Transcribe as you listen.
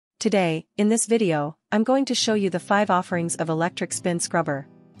Today, in this video, I'm going to show you the 5 offerings of electric spin scrubber.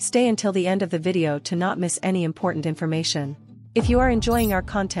 Stay until the end of the video to not miss any important information. If you are enjoying our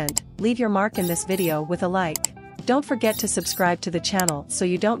content, leave your mark in this video with a like. Don't forget to subscribe to the channel so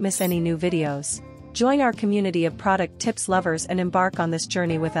you don't miss any new videos. Join our community of product tips lovers and embark on this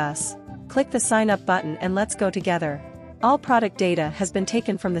journey with us. Click the sign up button and let's go together. All product data has been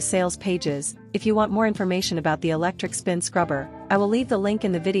taken from the sales pages. If you want more information about the electric spin scrubber, I will leave the link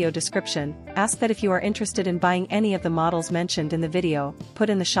in the video description. Ask that if you are interested in buying any of the models mentioned in the video,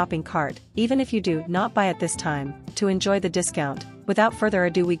 put in the shopping cart, even if you do not buy at this time, to enjoy the discount. Without further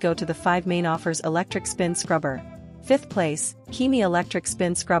ado, we go to the 5 main offers. Electric spin scrubber. 5th place, Keimi electric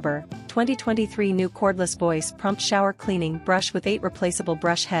spin scrubber, 2023 new cordless voice prompt shower cleaning brush with 8 replaceable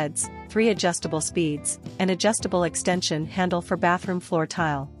brush heads, 3 adjustable speeds, and adjustable extension handle for bathroom floor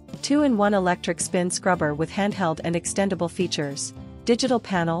tile. 2-in-1 electric spin scrubber with handheld and extendable features, digital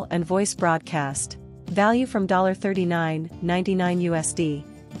panel and voice broadcast. Value from $39.99 USD.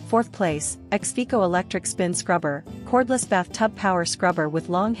 4th place, Exfeeko electric spin scrubber, cordless bathtub power scrubber with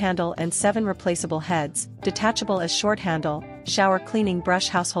long handle and 7 replaceable heads, detachable as short handle, shower cleaning brush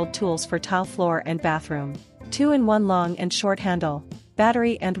household tools for tile floor and bathroom. 2-in-1 long and short handle,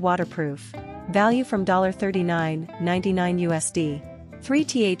 battery and waterproof. Value from $39.99 USD.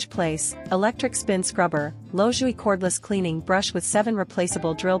 3th place, electric spin scrubber, LOSUY cordless cleaning brush with 7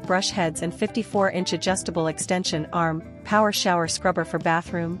 replaceable drill brush heads and 54-inch adjustable extension arm, power shower scrubber for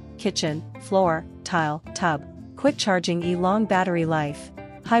bathroom, kitchen, floor, tile, tub. Quick charging long battery life.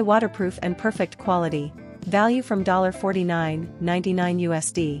 High waterproof and perfect quality. Value from $49.99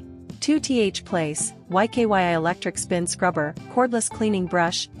 USD. 2th place, YKYI electric spin scrubber, cordless cleaning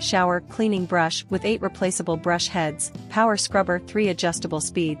brush, shower cleaning brush with 8 replaceable brush heads, power scrubber, 3 adjustable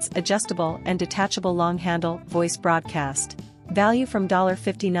speeds, adjustable and detachable long handle, voice broadcast. Value from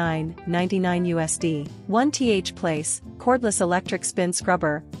 $59.99 USD. 1th place, cordless electric spin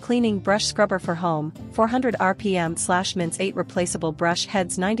scrubber, cleaning brush scrubber for home, 400 RPM/minutes, 8 replaceable brush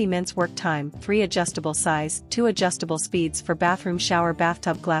heads, 90 minutes work time, 3 adjustable size, 2 adjustable speeds for bathroom shower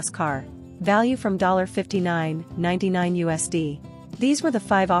bathtub glass car. Value from $59.99 USD. These were the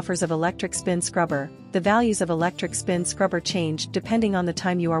 5 offers of electric spin scrubber. The values of electric spin scrubber change depending on the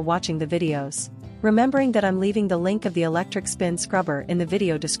time you are watching the videos. Remembering that I'm leaving the link of the electric spin scrubber in the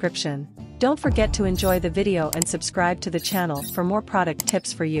video description. Don't forget to enjoy the video and subscribe to the channel for more product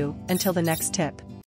tips for you. Until the next tip.